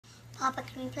Papa,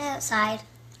 can we play outside?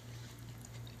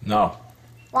 No.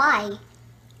 Why?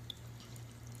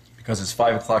 Because it's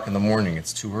 5 o'clock in the morning.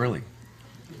 It's too early.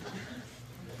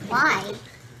 Why?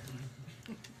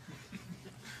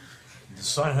 The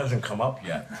sun hasn't come up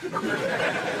yet.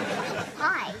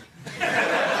 Why?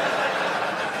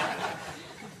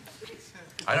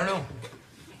 I don't know.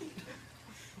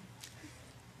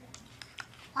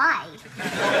 Why?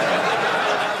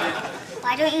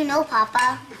 Why don't you know,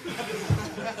 Papa?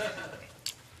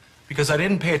 Because I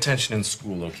didn't pay attention in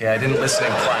school, okay? I didn't listen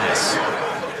in class.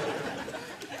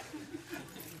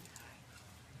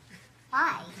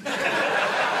 Why?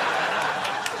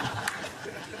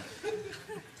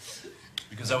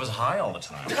 Because I was high all the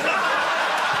time.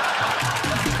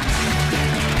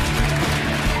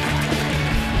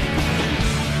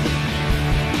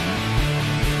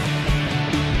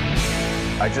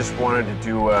 I just wanted to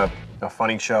do a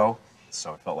funny show,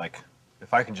 so I felt like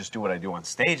if I can just do what I do on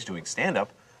stage, doing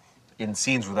stand-up, in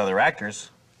scenes with other actors,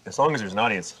 as long as there's an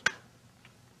audience,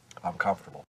 I'm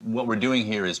comfortable. What we're doing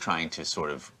here is trying to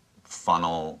sort of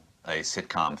funnel a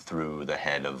sitcom through the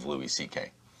head of Louis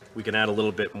C.K. We can add a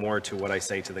little bit more to what I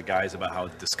say to the guys about how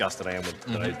disgusted I am with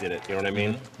that I did it. You know what I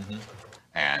mean?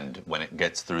 And when it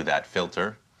gets through that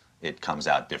filter, it comes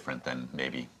out different than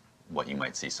maybe what you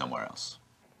might see somewhere else.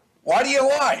 Why do you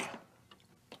lie?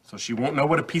 So she won't know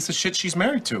what a piece of shit she's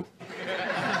married to.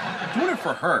 I'm doing it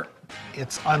for her.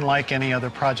 It's unlike any other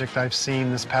project I've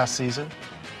seen this past season,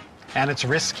 and it's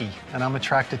risky, and I'm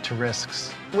attracted to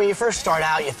risks. When you first start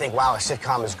out, you think, wow, a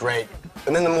sitcom is great.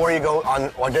 And then the more you go on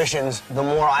auditions, the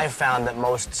more I found that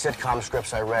most sitcom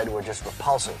scripts I read were just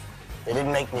repulsive. They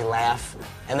didn't make me laugh.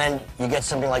 And then you get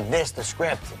something like this, the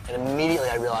script, and immediately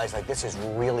I realized, like, this is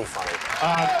really funny.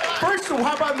 First,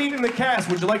 how about meeting the cast?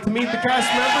 Would you like to meet the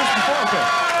cast members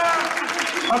before?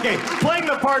 Okay, playing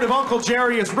the part of Uncle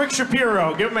Jerry is Rick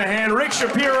Shapiro. Give him a hand. Rick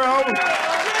Shapiro.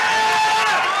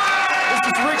 This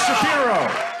is Rick Shapiro.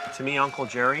 To me, Uncle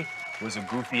Jerry was a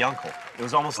goofy uncle. It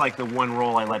was almost like the one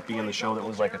role I let be in the show that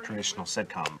was like a traditional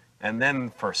sitcom. And then,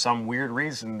 for some weird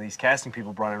reason, these casting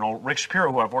people brought in old Rick Shapiro,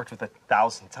 who I've worked with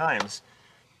 1,000 times.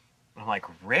 I'm like,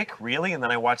 Rick, really? And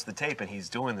then I watched the tape, and he's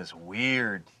doing this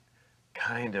weird,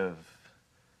 kind of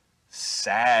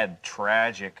sad,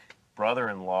 tragic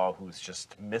brother-in-law who's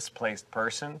just a misplaced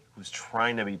person, who's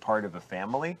trying to be part of a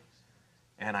family.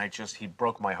 And he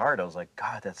broke my heart. I was like,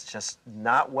 God, that's just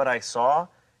not what I saw,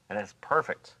 and it's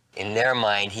perfect. In their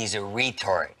mind, he's a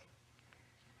retard,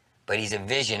 but he's a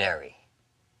visionary.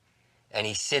 And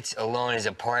he sits alone in his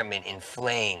apartment in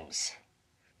flames,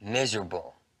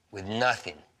 miserable, with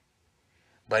nothing.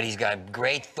 But he's got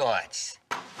great thoughts.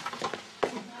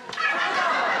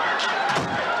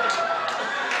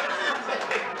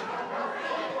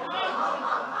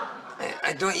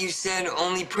 I thought you said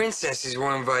only princesses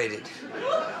were invited.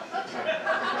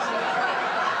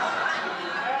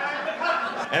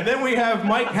 And then we have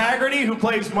Mike Haggerty, who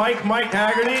plays Mike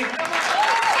Haggerty.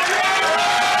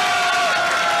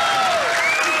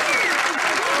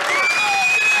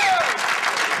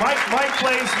 Mike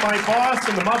plays my boss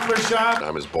in the muffler shop.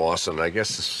 I'm his boss, and I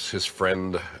guess his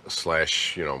friend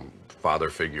slash, father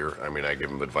figure. I mean, I give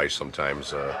him advice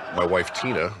sometimes. My wife,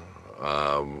 Tina,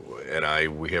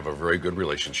 and we have a very good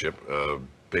relationship,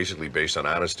 basically based on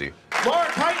honesty. Lark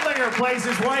Heitlinger plays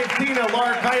his wife, Tina.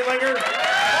 Lark Heitlinger.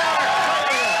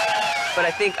 But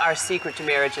I think our secret to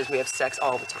marriage is we have sex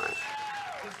all the time.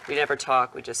 We never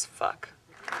talk, we just fuck.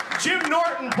 Jim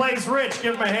Norton plays Rich.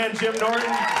 Give him a hand, Jim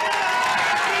Norton.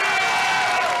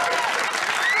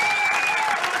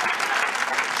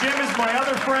 Jim is my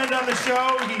other friend on the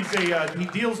show. He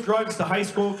deals drugs to high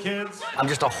school kids. I'm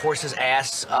just a horse's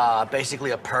ass,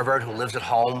 basically a pervert who lives at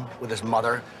home with his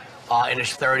mother. In his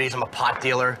 30s, I'm a pot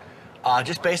dealer.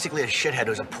 Just basically a shithead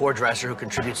who's a poor dresser who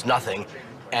contributes nothing.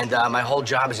 And my whole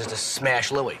job is just to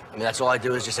smash Louie. I mean, that's all I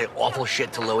do is just say awful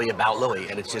shit to Louie about Louie.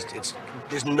 And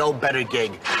there's no better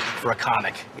gig for a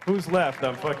comic. Who's left?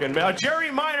 I'm fucking...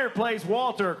 Jerry Minor plays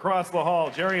Walter across the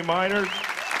hall. Jerry Minor,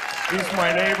 he's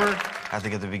my neighbor. I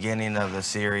think at the beginning of the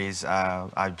series,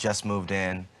 I just moved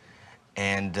in,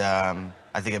 and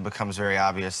I think it becomes very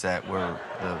obvious that we're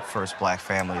the first black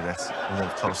family that's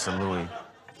lived close to Louie.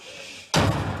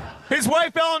 His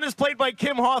wife, Ellen, is played by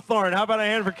Kim Hawthorne. How about a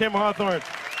hand for Kim Hawthorne?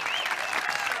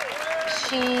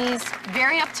 She's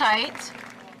very uptight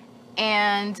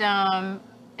and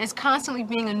is constantly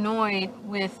being annoyed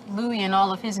with Louie and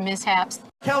all of his mishaps.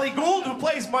 Kelly Gould, who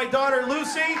plays my daughter,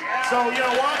 Lucy. So,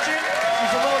 watch it.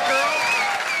 She's a little girl.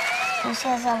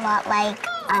 Lucy's a lot like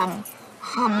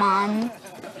her mom,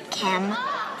 Kim,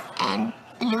 and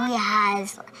Louie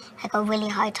has like a really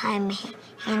hard time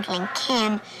handling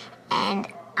Kim, and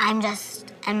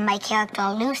and my character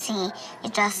Lucy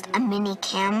is just a mini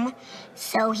Kim,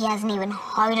 so he has an even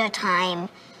harder time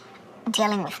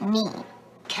dealing with me.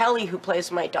 Kelly, who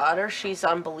plays my daughter, she's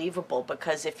unbelievable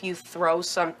because if you throw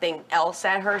something else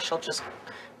at her, she'll just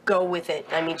go with it.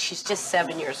 I mean, she's just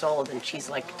 7 years old and she's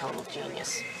like a total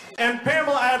genius. And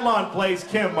Pamela Adlon plays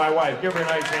Kim, my wife. Give her a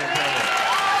nice hand, Pamela.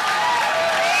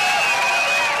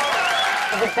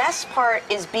 The best part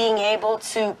is being able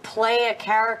to play a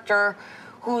character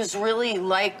who's really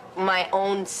like my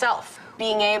own self.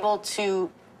 Being able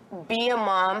to be a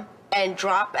mom and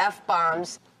drop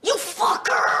F-bombs. You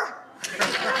fucker!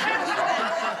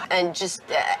 And just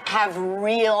have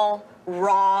real,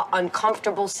 raw,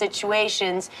 uncomfortable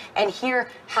situations and hear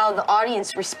how the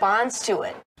audience responds to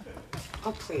it.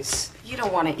 Oh, please. You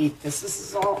don't want to eat this. This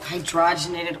is all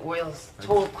hydrogenated oils.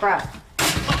 Total crap.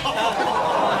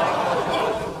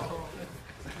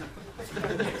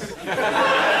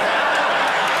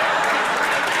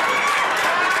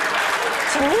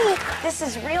 To me, this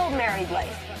is real married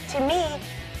life. To me,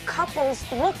 couples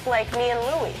look like me and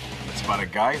Louie. It's about a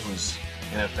guy who's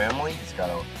in a family.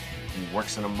 He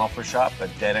works in a muffler shop, a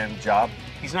dead-end job.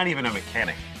 He's not even a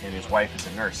mechanic, and his wife is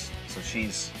a nurse. So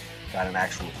she's got an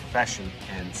actual profession,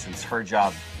 and since her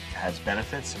job has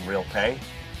benefits and real pay,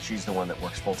 she's the one that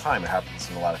works full-time. It happens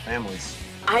in a lot of families.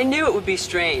 I knew it would be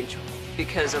strange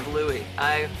because of Louie.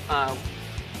 I've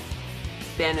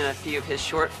been in a few of his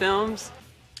short films.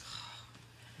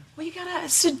 Well, you gotta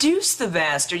seduce the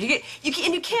bastard. And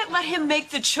you can't let him make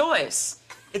the choice.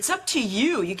 It's up to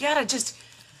you. You gotta just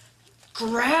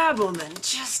grab him and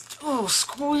just,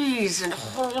 squeeze and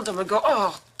hold him and go,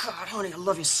 oh, God, honey, I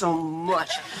love you so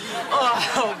much.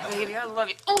 Oh, baby, I love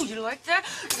you. Oh, you like that?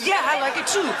 Yeah, I like it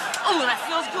too. Oh, that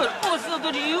feels good. Oh, it feels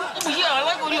good to you? Oh, yeah, I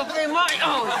like when you play mine.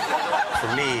 Oh.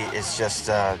 For me, it's just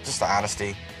the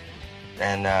honesty.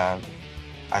 And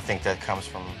I think that comes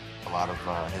from a lot of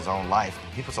his own life.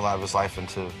 He puts a lot of his life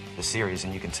into the series,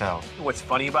 and you can tell. What's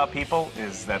funny about people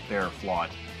is that they're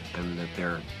flawed and that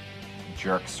they're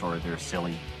jerks or they're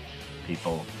silly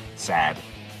people, sad.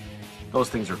 Those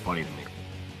things are funny to me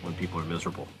when people are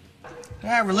miserable.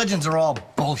 Religions are all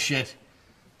bullshit.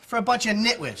 For a bunch of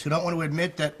nitwits who don't want to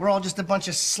admit that we're all just a bunch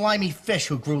of slimy fish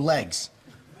who grew legs.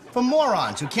 For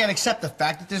morons who can't accept the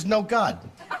fact that there's no God.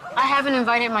 I haven't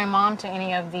invited my mom to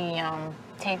any of the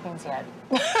tapings yet.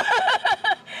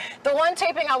 The one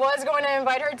taping I was going to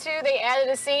invite her to, they added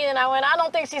a scene, and I went, I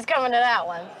don't think she's coming to that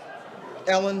one.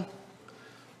 Ellen,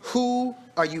 who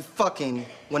are you fucking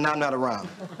when I'm not around?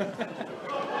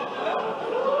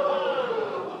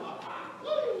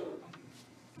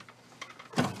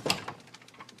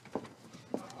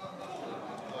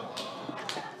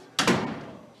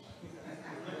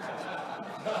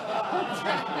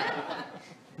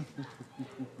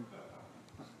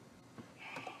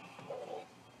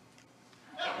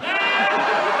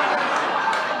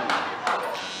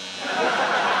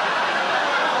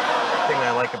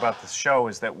 About this show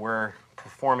is that we're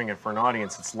performing it for an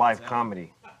audience. It's live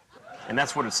comedy. And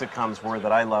that's what sitcoms were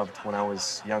that I loved when I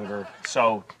was younger.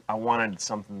 So I wanted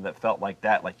something that felt like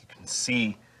that, like you can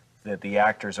see that the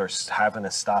actors are having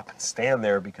to stop and stand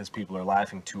there because people are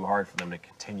laughing too hard for them to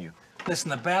continue.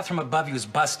 Listen, the bathroom above you is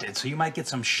busted, so you might get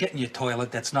some shit in your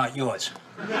toilet that's not yours.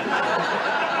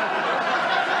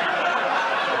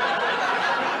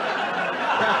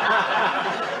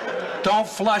 Don't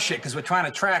flush it, because we're trying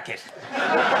to track it.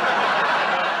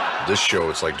 This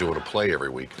show, it's like doing a play every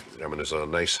week. I mean, there's a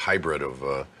nice hybrid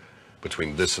of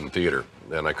between this and theater.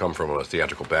 And I come from a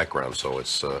theatrical background, so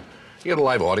it's you get a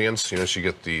live audience. You know, so you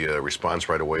get the response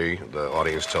right away. The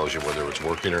audience tells you whether it's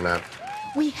working or not.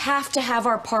 We have to have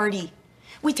our party.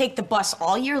 We take the bus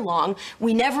all year long.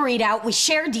 We never eat out. We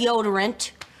share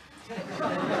deodorant.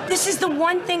 This is the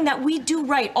one thing that we do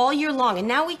right all year long, and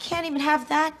now we can't even have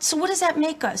that. So what does that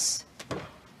make us?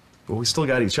 But we still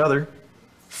got each other.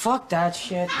 Fuck that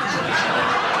shit.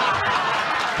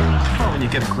 Well, when you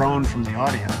get a groan from the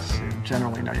audience, you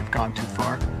generally know you've gone too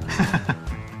far.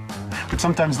 But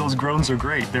sometimes those groans are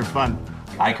great. They're fun.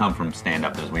 I come from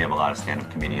stand-up. We have a lot of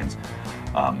stand-up comedians,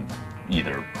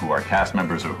 either who are cast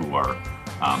members or who are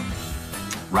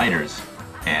writers.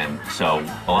 And so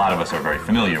a lot of us are very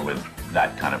familiar with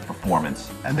that kind of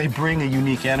performance. And they bring a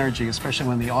unique energy, especially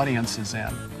when the audience is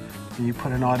in. When you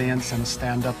put an audience and a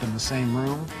stand-up in the same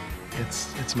room,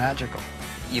 it's magical.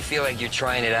 You feel like you're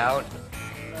trying it out,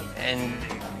 and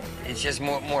it's just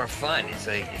more fun. It's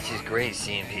just great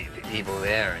seeing people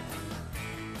there.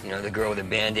 And, you know, the girl with the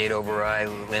Band-Aid over her eye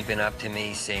limping up to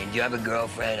me saying, "Do you have a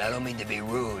girlfriend? I don't mean to be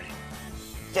rude."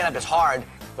 Stand-up is hard,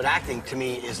 but acting to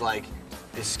me is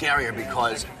scarier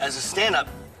because as a stand-up,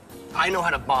 I know how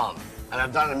to bomb. And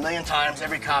I've done it a million times,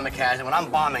 every comic has, and when I'm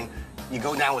bombing, you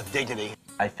go down with dignity.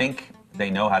 I think they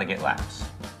know how to get laughs.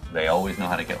 They always know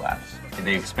how to get laughs.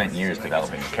 They've spent years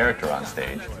developing a character on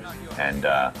stage, and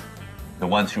the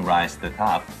ones who rise to the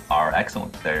top are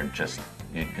excellent. They're just,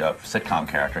 a sitcom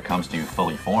character comes to you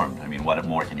fully formed. I mean, what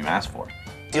more can you ask for?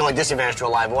 The only disadvantage to a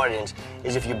live audience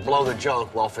is if you blow the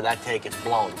joke, well, for that take, it's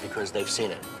blown because they've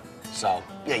seen it. So,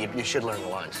 yeah, you should learn the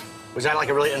lines. Was that like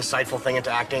a really insightful thing into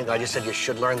acting, that I just said you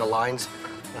should learn the lines?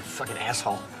 What a fucking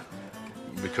asshole.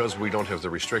 Because we don't have the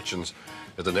restrictions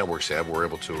that the networks have, we're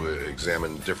able to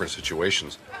examine different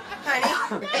situations. Honey,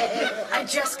 I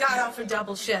just got off a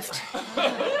double shift.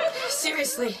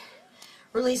 Seriously,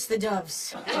 release the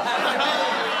doves.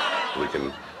 We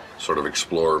can sort of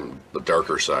explore the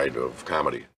darker side of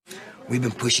comedy. We've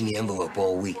been pushing the envelope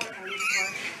all week.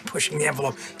 Pushing the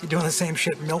envelope. You're doing the same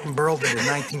shit Milton Berle did in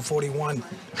 1941.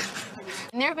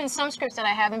 And there have been some scripts that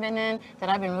I haven't been in that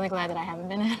I've been really glad that I haven't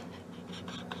been in.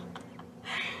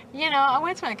 You know, I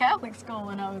went to a Catholic school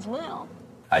when I was little.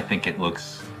 I think it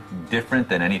looks different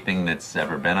than anything that's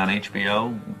ever been on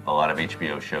HBO. A lot of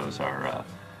HBO shows are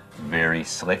very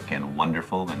slick and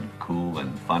wonderful and cool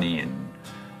and funny and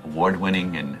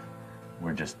award-winning, and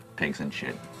we're just pigs in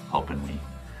shit, hoping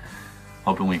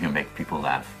we can make people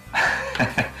laugh.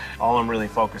 All I'm really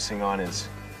focusing on is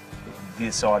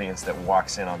this audience that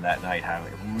walks in on that night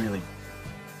having really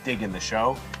digging the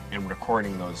show and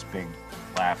recording those big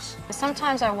laughs.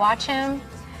 Sometimes I watch him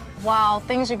while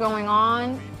things are going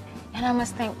on, and I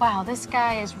must think, wow, this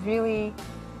guy is really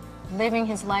living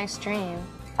his life's dream.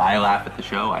 I laugh at the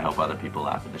show. I hope other people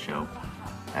laugh at the show.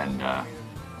 And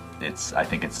I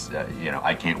think it's, you know,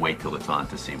 I can't wait till it's on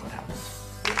to see what happens.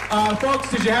 Folks,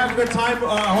 did you have a good time?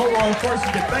 Of course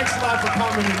you did. Thanks a lot for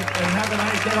coming and have a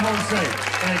nice, get home safe.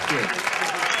 Thank you.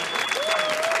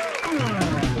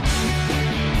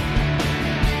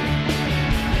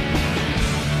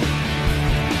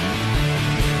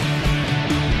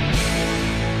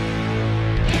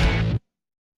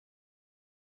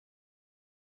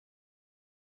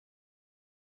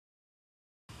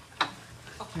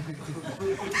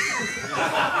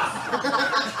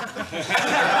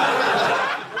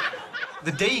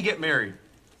 The day you get married,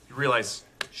 you realize,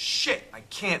 shit, I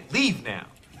can't leave now.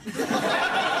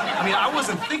 I mean, I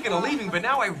wasn't thinking of leaving, but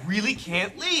now I really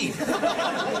can't leave.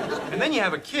 And then you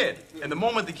have a kid, and the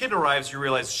moment the kid arrives, you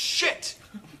realize, shit,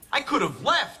 I could have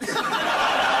left.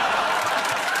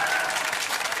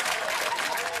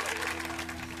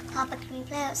 Papa, can we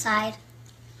play outside?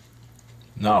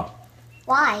 No,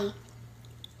 Why?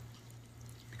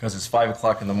 because it's 5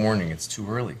 o'clock in the morning. It's too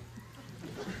early.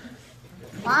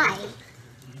 Why?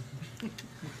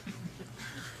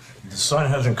 The sun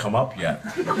hasn't come up yet.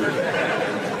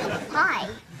 Why?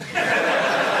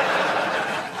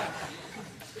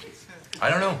 I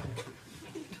don't know.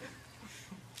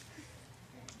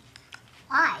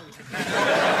 Why?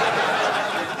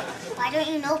 Why don't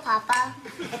you know, Papa?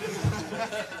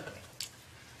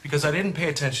 Because I didn't pay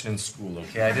attention in school,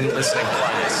 okay? I didn't listen in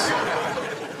class.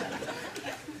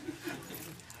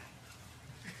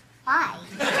 Why?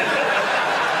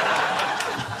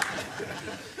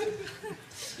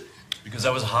 Because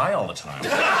I was high all the time.